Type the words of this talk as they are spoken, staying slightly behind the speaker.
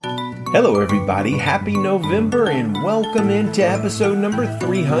Hello, everybody. Happy November and welcome into episode number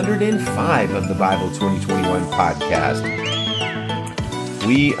 305 of the Bible 2021 podcast.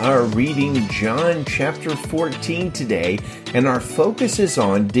 We are reading John chapter 14 today, and our focus is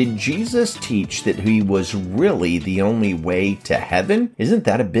on, did Jesus teach that he was really the only way to heaven? Isn't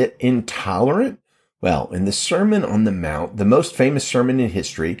that a bit intolerant? Well, in the Sermon on the Mount, the most famous sermon in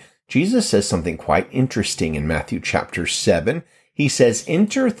history, Jesus says something quite interesting in Matthew chapter 7. He says,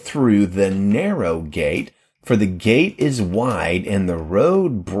 "Enter through the narrow gate, for the gate is wide and the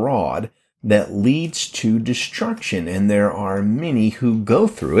road broad that leads to destruction, and there are many who go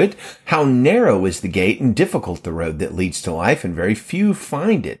through it. How narrow is the gate and difficult the road that leads to life, and very few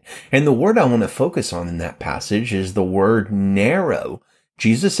find it." And the word I want to focus on in that passage is the word narrow.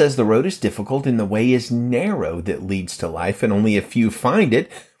 Jesus says the road is difficult and the way is narrow that leads to life, and only a few find it.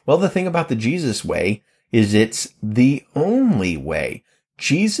 Well, the thing about the Jesus way is it's the only way.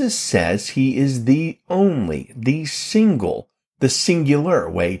 Jesus says he is the only, the singular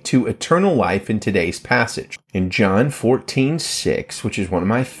way to eternal life in today's passage. In John 14:6, which is one of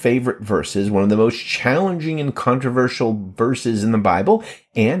my favorite verses, one of the most challenging and controversial verses in the Bible,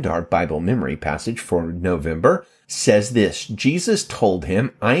 and our Bible memory passage for November, says this: Jesus told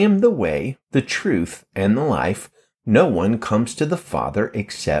him, "I am the way, the truth, and the life. No one comes to the Father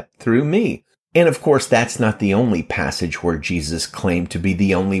except through me." And of course, that's not the only passage where Jesus claimed to be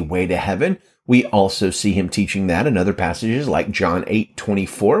the only way to heaven. We also see him teaching that in other passages like John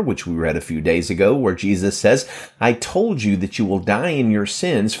 8:24, which we read a few days ago, where Jesus says, "I told you that you will die in your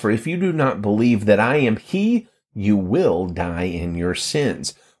sins, for if you do not believe that I am he, you will die in your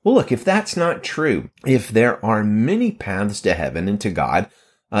sins." Well, look, if that's not true, if there are many paths to heaven and to God,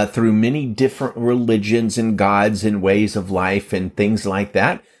 through many different religions and gods and ways of life and things like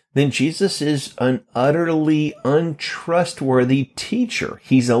that, then Jesus is an utterly untrustworthy teacher.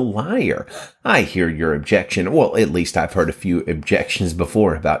 He's a liar. I hear your objection. Well, at least I've heard a few objections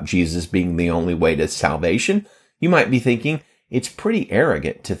before about Jesus being the only way to salvation. You might be thinking, it's pretty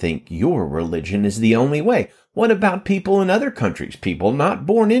arrogant to think your religion is the only way. What about people in other countries? People not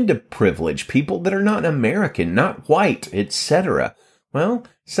born into privilege, people that are not American, not white, etc. Well,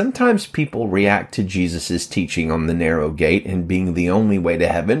 sometimes people react to Jesus' teaching on the narrow gate and being the only way to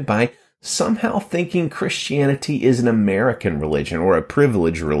heaven by somehow thinking Christianity is an American religion or a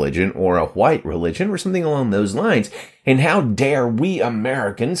privileged religion or a white religion or something along those lines. And how dare we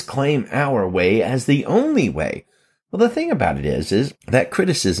Americans claim our way as the only way? Well, the thing about it is that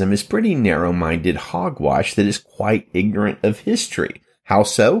criticism is pretty narrow-minded hogwash that is quite ignorant of history. How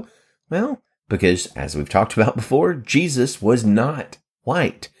so? Well, because, as we've talked about before, Jesus was not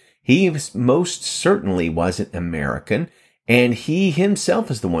white. He most certainly wasn't American, and he himself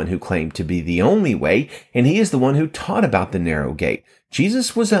is the one who claimed to be the only way, and he is the one who taught about the narrow gate.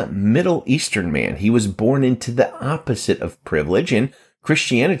 Jesus was a Middle Eastern man. He was born into the opposite of privilege, and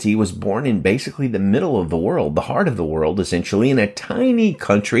Christianity was born in basically the middle of the world, the heart of the world, essentially, in a tiny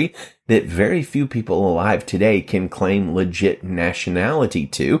country that very few people alive today can claim legit nationality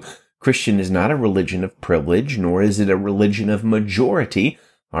to. Christian is not a religion of privilege, nor is it a religion of majority.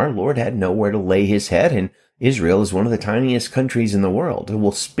 Our Lord had nowhere to lay his head, and Israel is one of the tiniest countries in the world.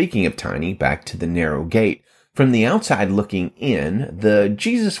 Well, speaking of tiny, back to the narrow gate. From the outside looking in, the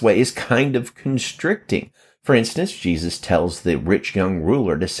Jesus way is kind of constricting. For instance, Jesus tells the rich young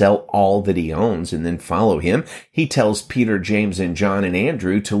ruler to sell all that he owns and then follow him. He tells Peter, James, and John and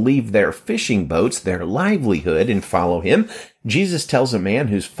Andrew to leave their fishing boats, their livelihood, and follow him. Jesus tells a man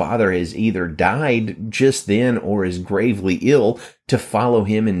whose father has either died just then or is gravely ill to follow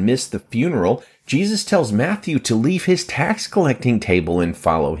him and miss the funeral. Jesus tells Matthew to leave his tax collecting table and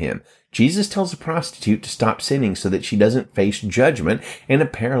follow him. Jesus tells a prostitute to stop sinning so that she doesn't face judgment, and a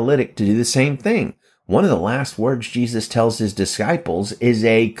paralytic to do the same thing. One of the last words Jesus tells his disciples is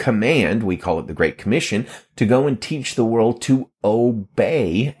a command, we call it the Great Commission, to go and teach the world to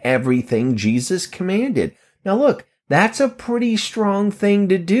obey everything Jesus commanded. Now look, that's a pretty strong thing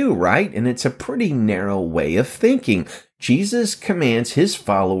to do, right? And it's a pretty narrow way of thinking. Jesus commands his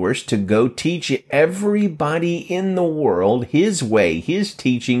followers to go teach everybody in the world his way, his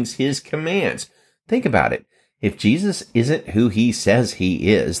teachings, his commands. Think about it. If Jesus isn't who he says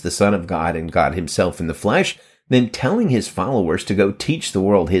he is, the Son of God and God himself in the flesh, then telling his followers to go teach the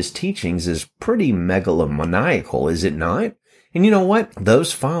world his teachings is pretty megalomaniacal, is it not? And you know what?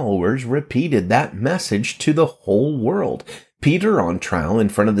 Those followers repeated that message to the whole world. Peter, on trial in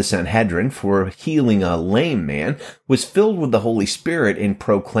front of the Sanhedrin for healing a lame man, was filled with the Holy Spirit and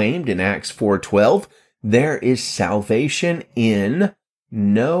proclaimed in Acts 4:12, "There is salvation in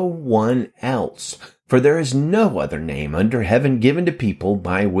no one else. For there is no other name under heaven given to people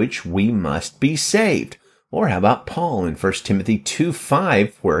by which we must be saved. Or how about Paul in 1 Timothy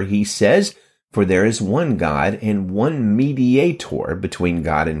 2:5, where he says, For there is one God and one mediator between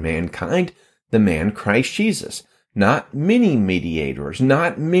God and mankind, the man Christ Jesus. Not many mediators,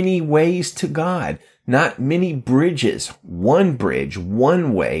 not many ways to God, not many bridges, one bridge,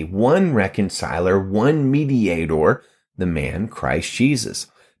 one way, one reconciler, one mediator, the man Christ Jesus.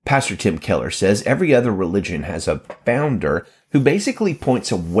 Pastor Tim Keller says every other religion has a founder who basically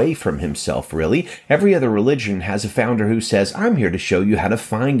points away from himself, really. Every other religion has a founder who says, I'm here to show you how to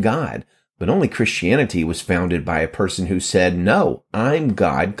find God. But only Christianity was founded by a person who said, no, I'm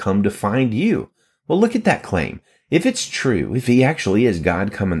God come to find you. Well, look at that claim. If it's true, if he actually is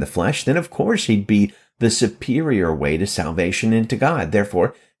God come in the flesh, then of course he'd be the superior way to salvation and to God.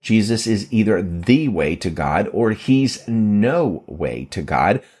 Therefore, Jesus is either the way to God or he's no way to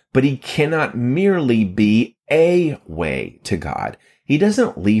God, but he cannot merely be a way to God. He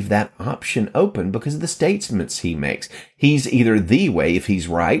doesn't leave that option open because of the statements he makes. He's either the way if he's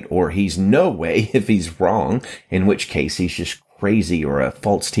right or he's no way if he's wrong, in which case he's just crazy or a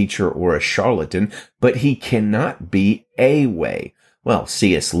false teacher or a charlatan, but he cannot be a way. Well,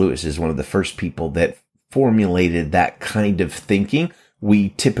 C.S. Lewis is one of the first people that formulated that kind of thinking. We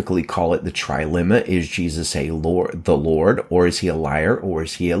typically call it the trilemma. Is Jesus the Lord, or is he a liar, or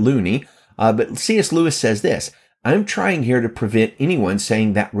is he a loony? But C.S. Lewis says this, I'm trying here to prevent anyone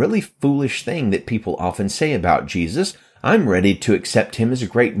saying that really foolish thing that people often say about Jesus. I'm ready to accept him as a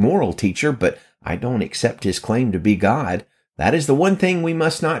great moral teacher, but I don't accept his claim to be God. That is the one thing we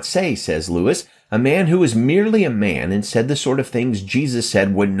must not say, says Lewis. A man who is merely a man and said the sort of things Jesus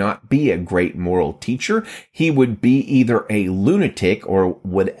said would not be a great moral teacher. He would be either a lunatic or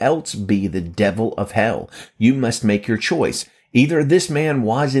would else be the devil of hell. You must make your choice. Either this man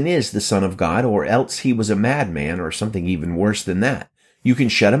was and is the Son of God, or else he was a madman or something even worse than that. You can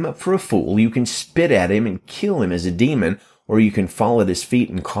shut him up for a fool, you can spit at him and kill him as a demon, or you can fall at his feet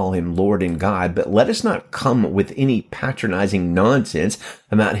and call him Lord and God, but let us not come with any patronizing nonsense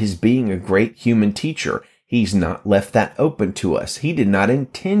about his being a great human teacher. He's not left that open to us. He did not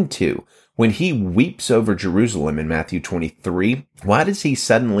intend to. When he weeps over Jerusalem in Matthew 23, why does he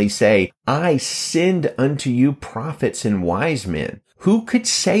suddenly say, I send unto you prophets and wise men? Who could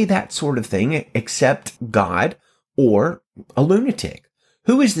say that sort of thing except God or a lunatic?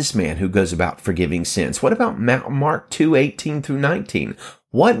 Who is this man who goes about forgiving sins? What about Mark 2:18 through 19?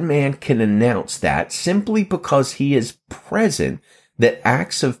 What man can announce that simply because he is present that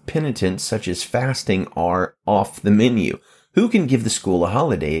acts of penitence such as fasting are off the menu? Who can give the school a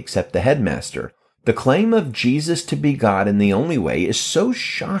holiday except the headmaster? The claim of Jesus to be God in the only way is so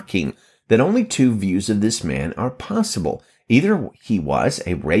shocking that only two views of this man are possible. Either he was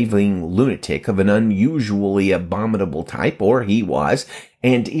a raving lunatic of an unusually abominable type, or he was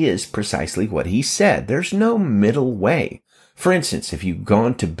and is precisely what he said. There's no middle way. For instance, if you'd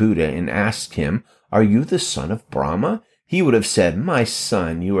gone to Buddha and asked him, are you the son of Brahma? He would have said, my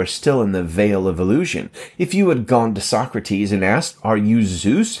son, you are still in the veil of illusion. If you had gone to Socrates and asked, are you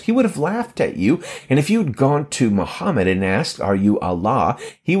Zeus? He would have laughed at you. And if you had gone to Muhammad and asked, are you Allah?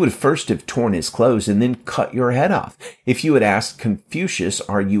 He would first have torn his clothes and then cut your head off. If you had asked Confucius,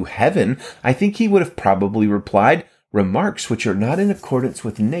 are you heaven? I think he would have probably replied, remarks which are not in accordance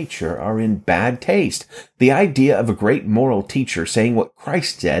with nature are in bad taste. The idea of a great moral teacher saying what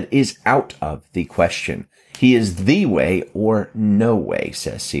Christ said is out of the question. He is the way or no way,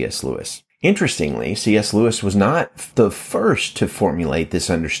 says C.S. Lewis. Interestingly, C.S. Lewis was not the first to formulate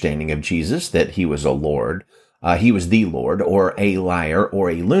this understanding of Jesus, that he was a Lord. He was the Lord, or a liar, or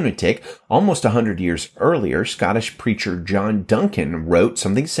a lunatic. Almost 100 years earlier, Scottish preacher John Duncan wrote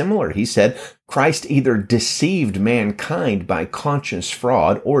something similar. He said, Christ either deceived mankind by conscious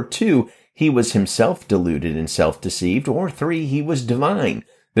fraud, or 2, he was himself deluded and self-deceived, or 3, he was divine.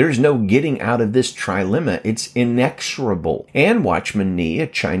 There's no getting out of this trilemma. It's inexorable. And Watchman Nee, a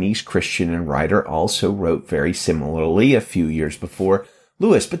Chinese Christian and writer, also wrote very similarly a few years before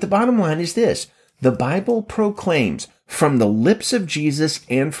Lewis. But the bottom line is this. The Bible proclaims from the lips of Jesus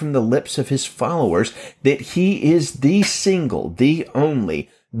and from the lips of his followers that he is the single, the only,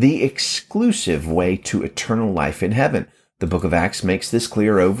 the exclusive way to eternal life in heaven. The book of Acts makes this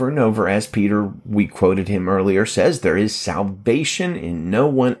clear over and over. As Peter, we quoted him earlier, says, there is salvation in no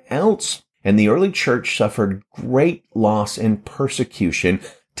one else. And the early church suffered great loss and persecution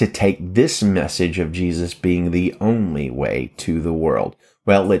to take this message of Jesus being the only way to the world.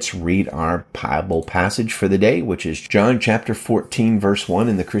 Well, let's read our Bible passage for the day, which is John chapter 14, verse 1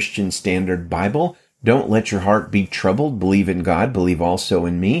 in the Christian Standard Bible. Don't let your heart be troubled. Believe in God. Believe also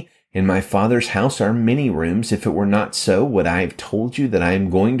in me. In my Father's house are many rooms. If it were not so, would I have told you that I am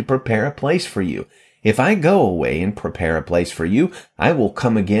going to prepare a place for you? If I go away and prepare a place for you, I will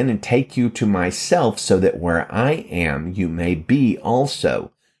come again and take you to myself, so that where I am, you may be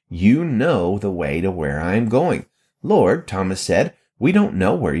also. You know the way to where I am going." "Lord," Thomas said, "we don't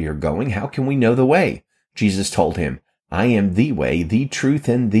know where you're going. How can we know the way?" Jesus told him, "I am the way, the truth,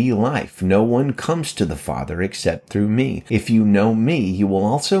 and the life. No one comes to the Father except through me. If you know me, you will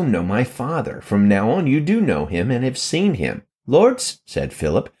also know my Father. From now on you do know him and have seen him." "Lord," said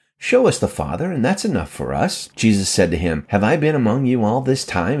Philip, "show us the Father, and that's enough for us." Jesus said to him, "Have I been among you all this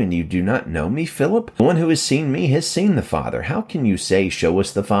time, and you do not know me, Philip? The one who has seen me has seen the Father. How can you say, 'Show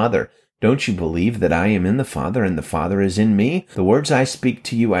us the Father'? Don't you believe that I am in the Father, and the Father is in me? The words I speak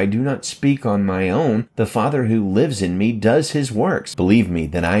to you I do not speak on my own. The Father who lives in me does his works. Believe me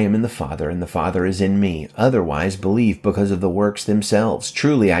that I am in the Father, and the Father is in me. Otherwise believe because of the works themselves.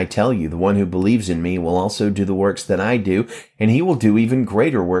 Truly I tell you, the one who believes in me will also do the works that I do, and he will do even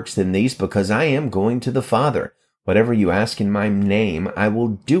greater works than these, because I am going to the Father. Whatever you ask in my name, I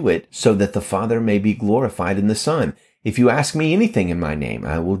will do it, so that the Father may be glorified in the Son. If you ask me anything in my name,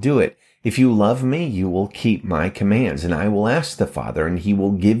 I will do it. If you love me, you will keep my commands, and I will ask the Father, and he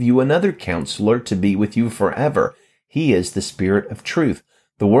will give you another counselor to be with you forever. He is the Spirit of truth.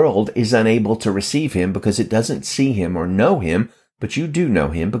 The world is unable to receive him because it doesn't see him or know him, but you do know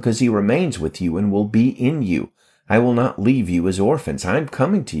him because he remains with you and will be in you. I will not leave you as orphans. I am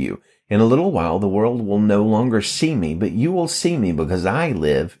coming to you. In a little while the world will no longer see me, but you will see me. Because I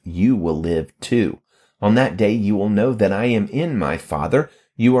live, you will live too. On that day you will know that I am in my Father.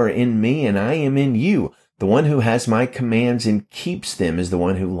 You are in me, and I am in you. The one who has my commands and keeps them is the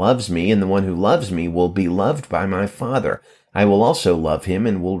one who loves me, and the one who loves me will be loved by my Father. I will also love him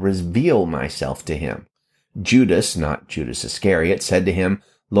and will reveal myself to him." Judas, not Judas Iscariot, said to him,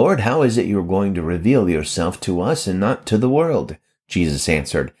 "Lord, how is it you are going to reveal yourself to us and not to the world?" Jesus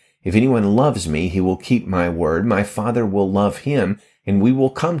answered, "If anyone loves me, he will keep my word. My Father will love him, and we will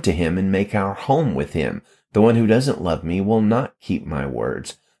come to him and make our home with him. The one who doesn't love me will not keep my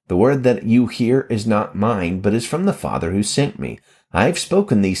words. The word that you hear is not mine, but is from the Father who sent me. I have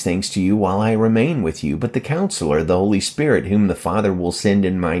spoken these things to you while I remain with you, but the Counselor, the Holy Spirit, whom the Father will send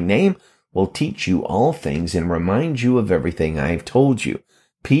in my name, will teach you all things and remind you of everything I have told you.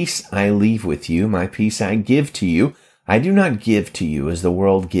 Peace I leave with you, my peace I give to you. I do not give to you as the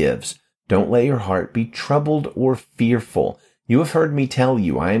world gives. Don't let your heart be troubled or fearful. You have heard me tell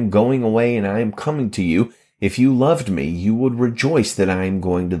you, I am going away and I am coming to you. If you loved me, you would rejoice that I am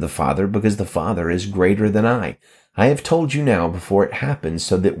going to the Father, because the Father is greater than I. I have told you now before it happens,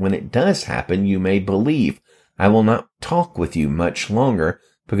 so that when it does happen, you may believe. I will not talk with you much longer,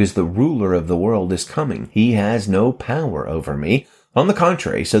 because the ruler of the world is coming. He has no power over me. On the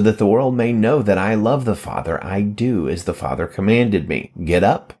contrary, so that the world may know that I love the Father, I do as the Father commanded me. Get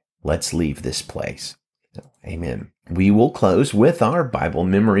up. Let's leave this place. Amen. We will close with our Bible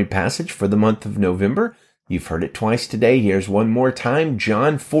memory passage for the month of November. You've heard it twice today. Here's one more time.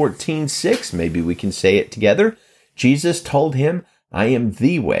 John 14:6. Maybe we can say it together. Jesus told him, I am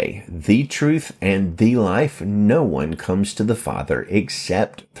the way, the truth, and the life. No one comes to the Father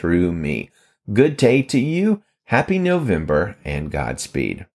except through me. Good day to you. Happy November and Godspeed.